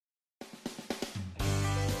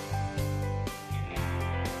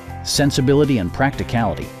sensibility, and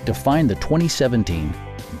practicality define the 2017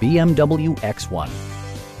 BMW X1.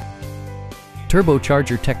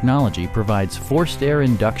 Turbocharger technology provides forced air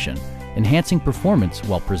induction, enhancing performance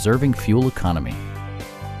while preserving fuel economy.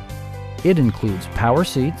 It includes power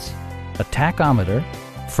seats, a tachometer,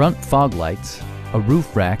 front fog lights, a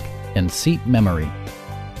roof rack, and seat memory.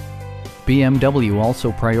 BMW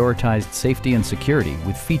also prioritized safety and security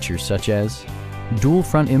with features such as dual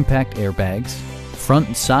front impact airbags, front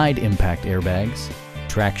and side impact airbags,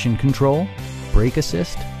 traction control, brake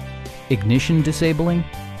assist, ignition disabling,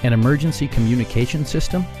 an emergency communication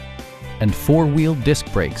system, and four-wheel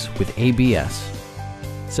disc brakes with ABS.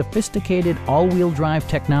 Sophisticated all-wheel drive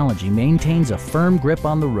technology maintains a firm grip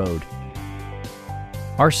on the road.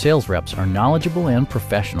 Our sales reps are knowledgeable and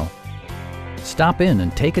professional. Stop in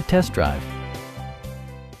and take a test drive.